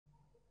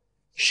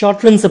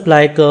Short-run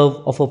supply curve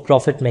of a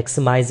profit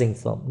maximizing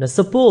firm. Now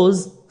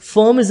suppose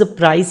firm is a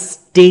price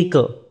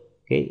taker,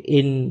 okay,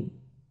 in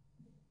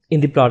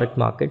the product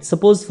market.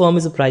 Suppose firm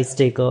is a price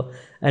taker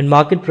and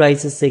market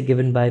price is, say,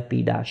 given by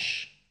P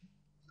dash.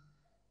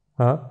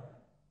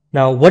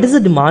 Now what is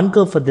the demand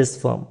curve for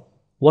this firm?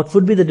 What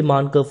would be the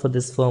demand curve for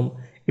this firm?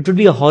 It would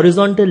be a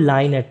horizontal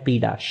line at P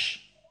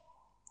dash.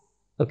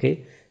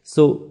 Okay,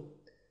 so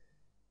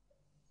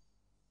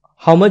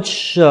how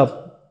much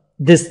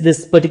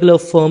this particular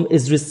firm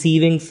is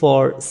receiving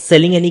for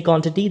selling any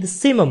quantity? The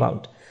same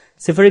amount.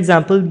 So for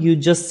example, you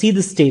just see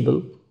this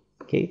table.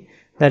 Okay,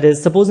 that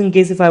is, suppose in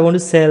case if I want to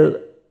sell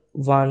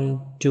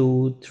 1,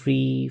 2,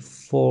 3,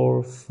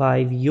 4,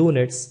 5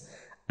 units,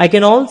 I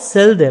can all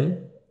sell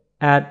them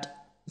at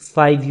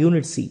 5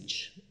 units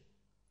each.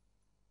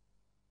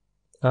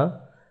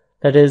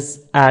 That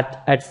is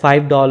at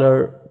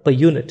 $5 per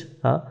unit.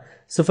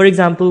 So for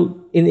example,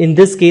 in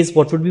this case,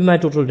 what would be my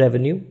total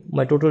revenue?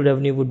 My total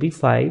revenue would be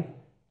 5,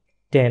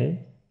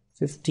 10,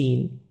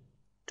 15,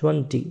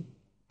 20,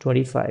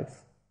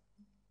 25.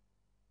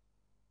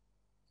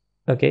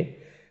 Okay.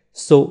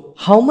 So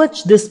how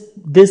much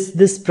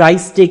this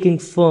price taking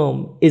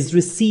firm is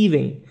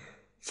receiving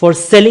for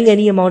selling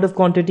any amount of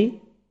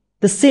quantity?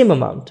 The same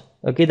amount.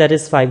 Okay. That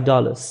is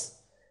 $5.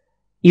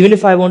 Even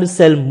if I want to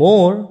sell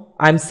more,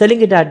 I'm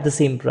selling it at the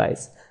same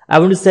price. I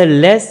want to sell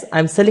less,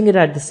 I'm selling it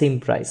at the same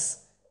price.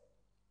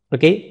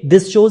 Okay,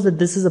 this shows that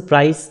this is a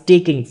price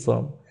taking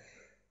firm.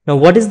 Now,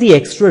 what is the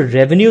extra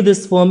revenue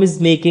this firm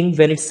is making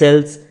when it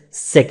sells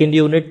second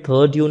unit,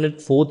 third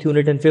unit, fourth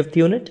unit, and fifth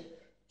unit?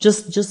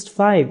 Just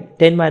 5.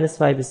 10 minus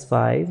 5 is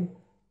 5,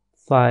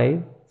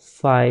 5,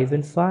 5,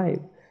 and 5.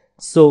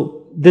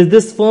 So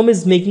this firm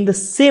is making the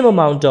same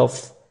amount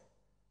of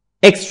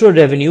extra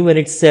revenue when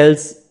it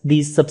sells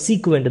these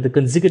subsequent, the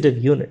consecutive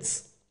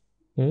units.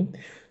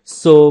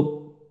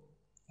 So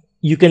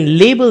you can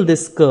label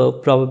this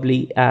curve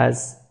probably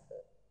as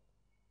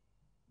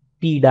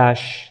P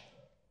dash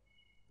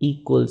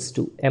equals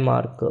to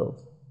MR curve.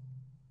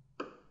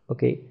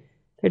 Okay,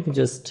 let me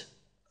just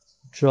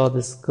draw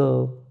this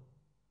curve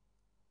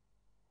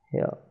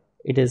here.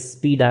 It is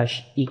P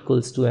dash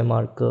equals to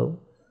MR curve.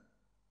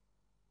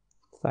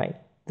 Fine,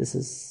 this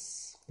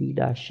is P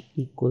dash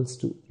equals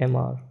to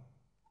MR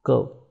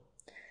curve.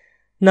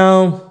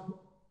 Now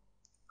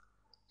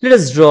let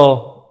us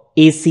draw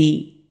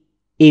AC,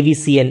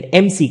 AVC, and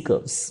MC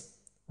curves.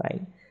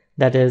 Fine,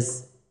 that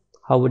is,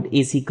 how would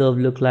AC curve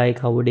look like?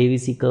 How would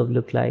AVC curve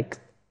look like?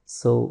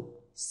 So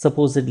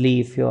supposedly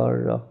if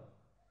your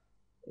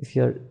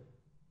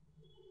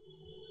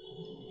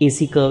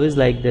AC curve is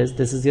like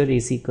this is your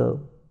AC curve.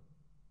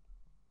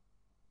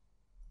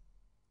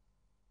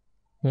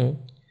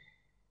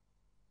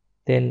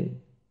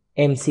 Then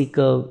MC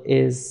curve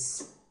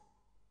is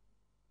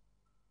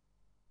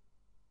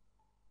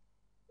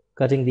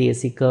cutting the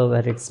AC curve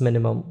at its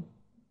minimum.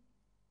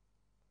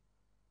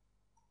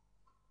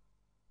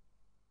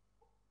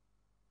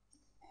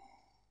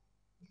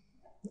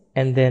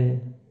 And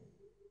then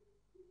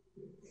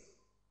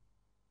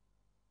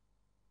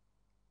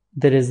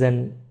there is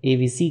an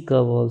AVC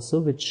curve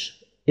also,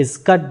 which is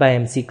cut by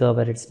MC curve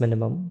at its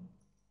minimum.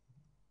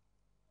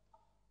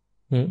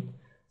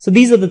 So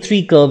these are the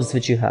three curves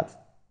which you have.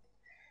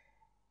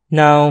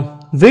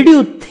 Now, where do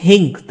you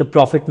think the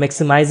profit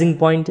maximizing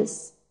point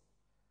is?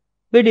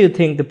 Where do you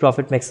think the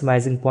profit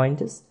maximizing point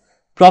is?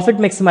 Profit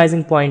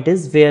maximizing point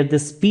is where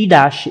this P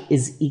dash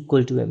is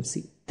equal to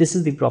MC. This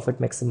is the profit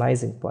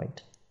maximizing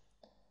point.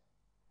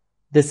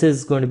 This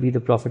is going to be the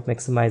profit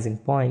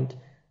maximizing point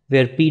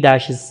where P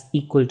dash is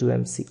equal to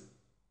MC.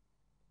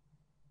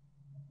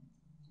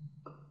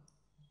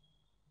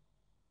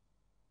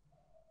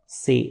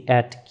 Say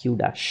at Q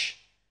dash.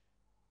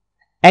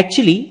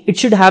 Actually, it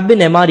should have been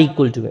MR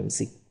equal to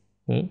MC.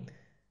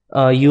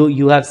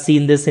 You have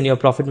seen this in your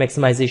profit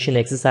maximization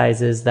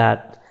exercises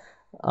that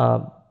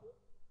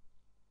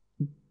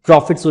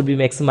profits would be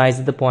maximized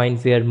at the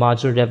point where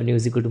marginal revenue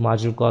is equal to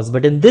marginal cost.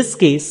 But in this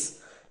case,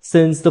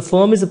 since the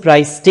firm is a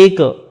price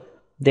taker,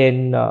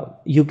 then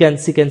you can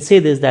say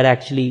this, that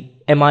actually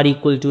MR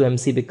equal to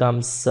MC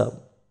becomes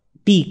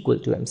P equal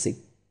to MC.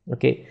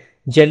 Okay.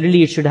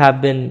 Generally, it should have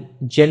been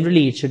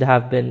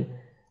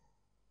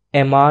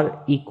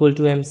MR equal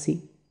to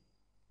MC.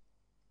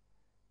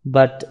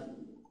 But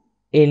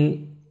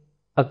in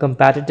a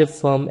competitive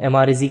firm,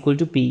 MR is equal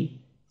to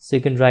P. So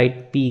you can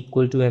write P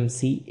equal to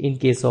MC in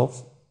case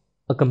of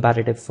a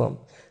competitive firm.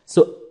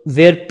 So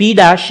where P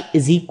dash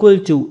is equal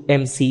to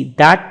MC,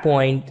 that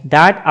point,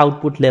 that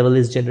output level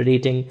is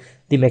generating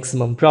the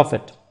maximum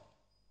profit.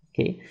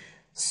 Okay.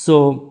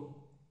 So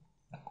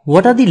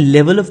what are the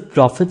level of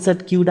profits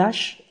at Q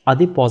dash? Are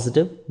they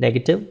positive,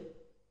 negative,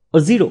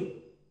 or zero?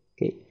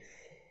 Okay.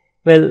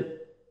 Well,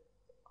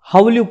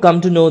 how will you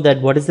come to know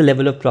that what is the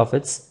level of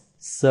profits?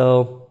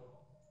 So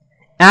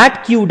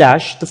at Q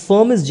dash, the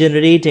firm is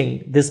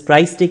generating, this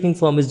price taking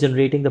firm is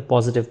generating the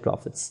positive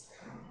profits.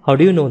 How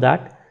do you know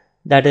that?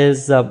 That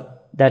is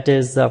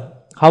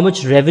how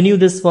much revenue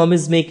this firm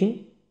is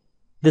making.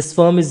 This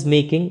firm is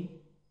making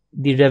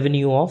the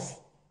revenue of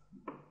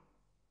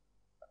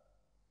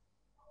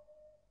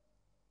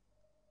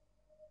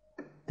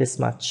this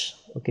much.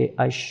 Okay,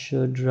 I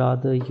should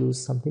rather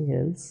use something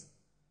else.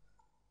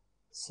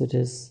 So it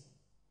is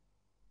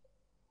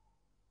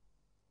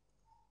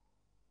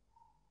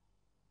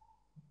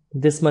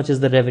this much is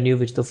the revenue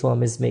which the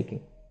firm is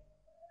making.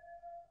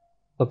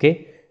 Okay,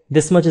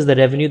 this much is the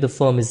revenue the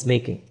firm is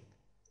making.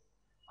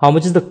 How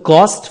much is the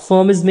cost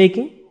firm is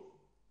making?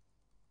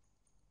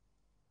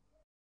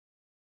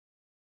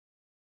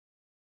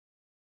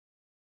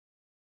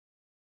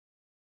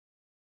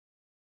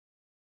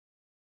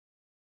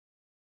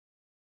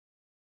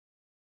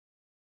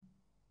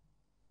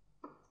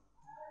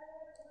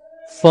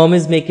 Firm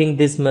is making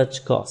this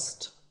much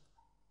cost.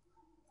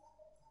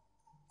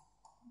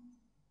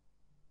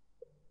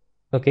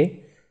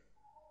 Okay,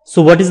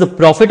 so what is the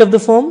profit of the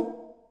firm?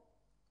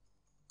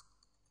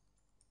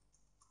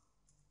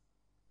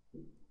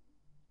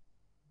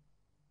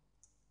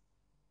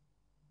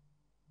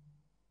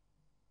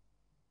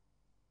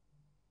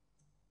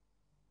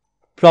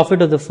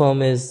 Profit of the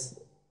firm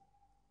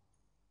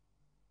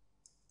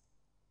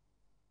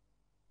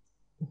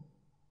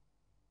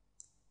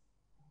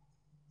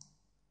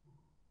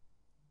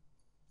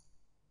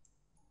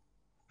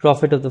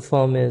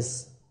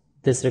is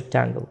this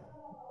rectangle.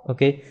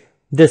 Okay,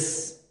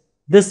 this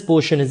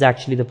portion is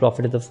actually the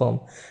profit of the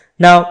firm.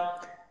 Now,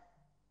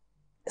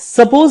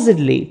 suppose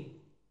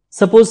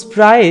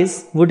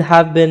price would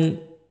have been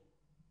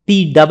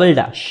P double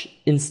dash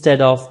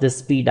instead of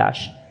this P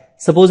dash.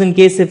 Suppose in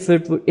case if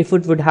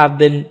it would have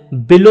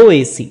been below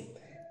AC,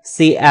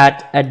 say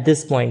at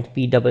this point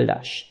P double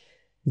dash,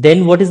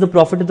 then what is the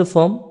profit of the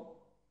firm?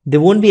 There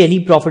won't be any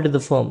profit of the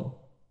firm.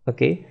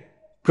 Okay,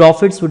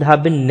 profits would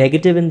have been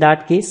negative in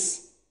that case.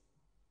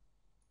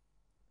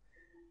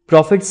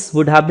 Profits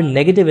would have been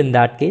negative in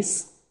that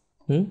case.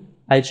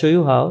 I'll show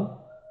you how.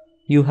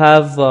 You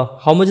have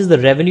how much is the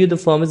revenue the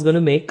firm is going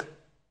to make.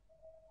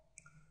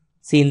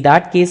 See, in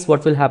that case,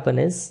 what will happen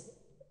is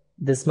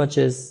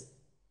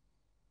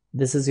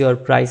this is your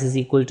price is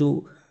equal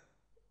to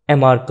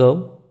MR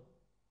curve.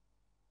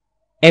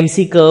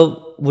 MC curve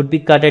would be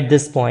cut at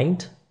this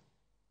point.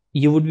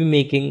 You would be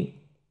making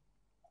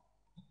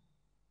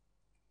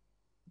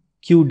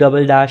Q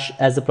double dash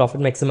as a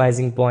profit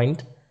maximizing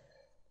point.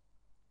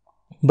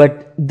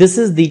 But this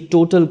is the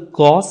total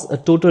cost,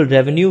 total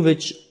revenue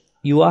which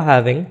you are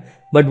having.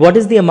 But what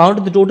is the amount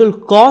of the total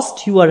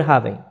cost you are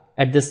having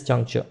at this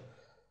juncture?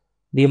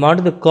 The amount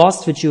of the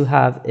cost which you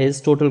have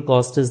is total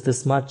cost is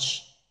this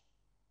much.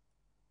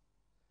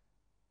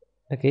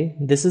 Okay,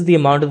 this is the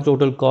amount of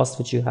total cost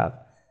which you have.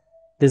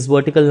 This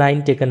vertical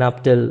line taken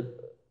up till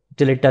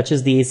it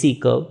touches the AC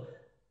curve,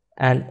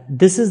 and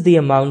this is the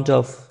amount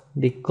of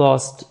the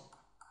cost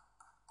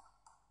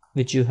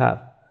which you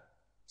have.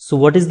 So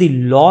what is the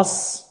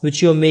loss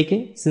which you are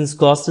making? Since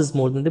cost is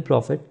more than the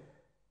profit,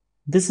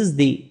 this is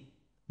the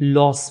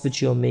loss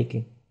which you are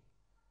making.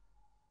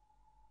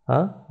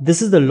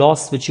 This is the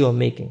loss which you are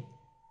making.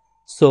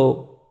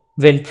 So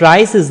when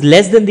price is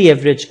less than the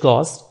average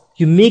cost,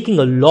 you're making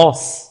a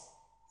loss.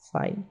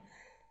 Fine.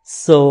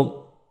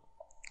 So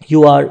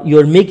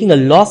you're making a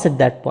loss at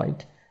that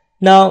point.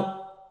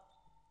 Now,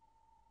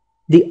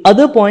 the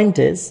other point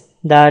is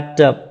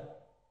that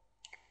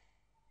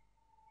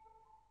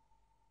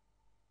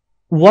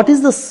what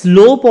is the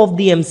slope of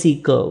the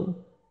MC curve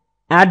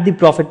at the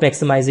profit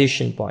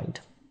maximization point?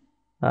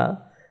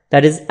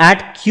 That is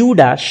at Q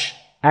dash.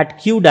 At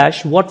Q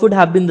dash, what would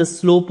have been the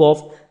slope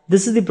of,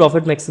 this is the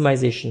profit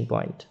maximization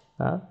point.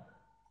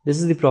 This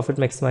is the profit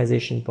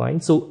maximization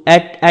point. So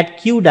at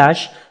Q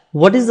dash,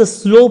 what is the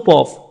slope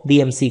of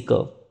the MC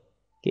curve?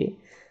 Okay.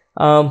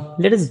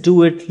 Let us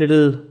do it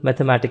little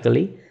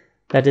mathematically.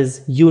 That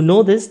is, you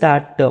know this,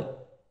 that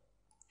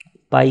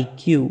pi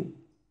Q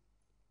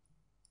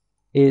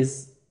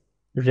is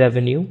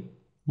revenue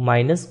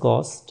minus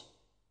cost.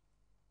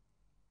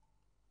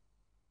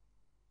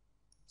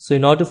 So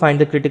in order to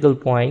find the critical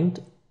point,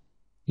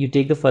 you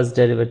take the first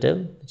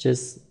derivative, which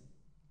is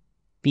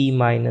P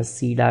minus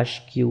C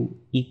dash Q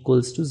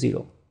equals to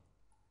 0,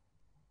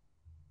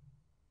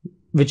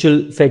 which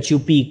will fetch you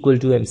P equal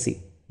to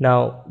MC.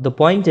 Now, the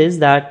point is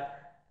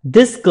that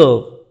this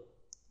curve,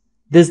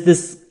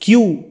 this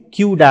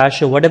Q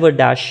dash or whatever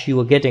dash you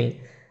are getting,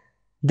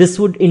 this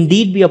would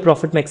indeed be a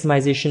profit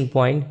maximization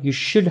point. You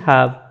should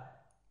have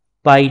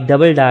pi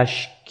double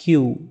dash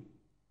Q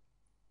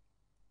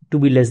to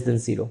be less than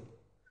 0.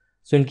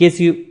 So in case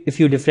if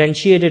you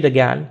differentiate it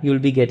again, you will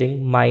be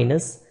getting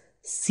minus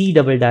C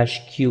double dash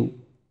Q.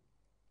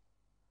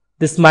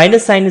 This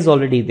minus sign is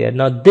already there.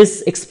 Now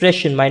this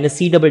expression minus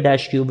C double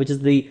dash Q, which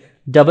is the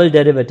double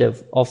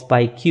derivative of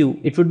pi Q,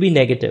 it would be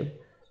negative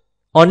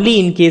only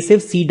in case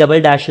if C double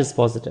dash is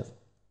positive.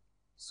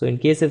 So in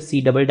case if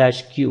C double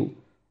dash Q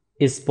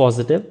is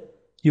positive,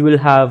 you will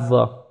have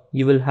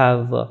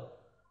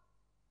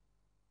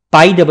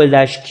pi double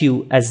dash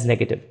Q as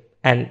negative,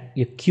 and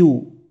your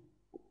Q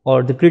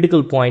or the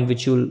critical point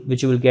which you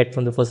will get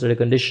from the first order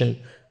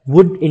condition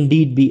would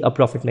indeed be a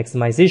profit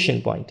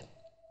maximization point.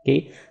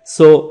 Okay,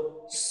 so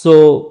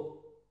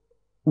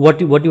what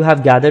you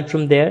have gathered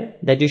from there,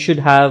 that you should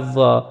have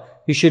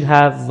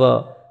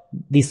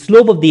the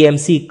slope of the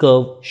MC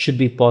curve should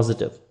be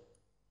positive.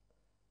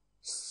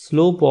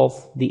 Slope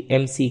of the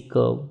MC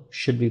curve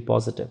should be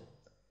positive.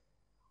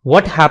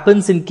 What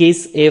happens in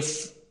case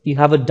if you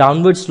have a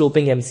downward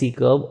sloping MC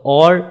curve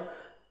or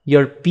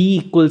your P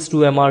equals to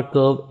MR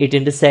curve, it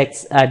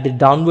intersects at the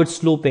downward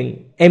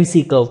sloping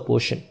MC curve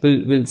portion.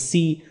 We'll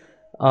see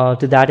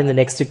to that in the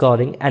next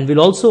recording, and we'll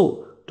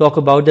also talk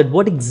about that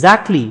what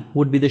exactly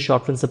would be the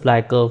short run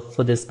supply curve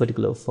for this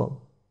particular firm.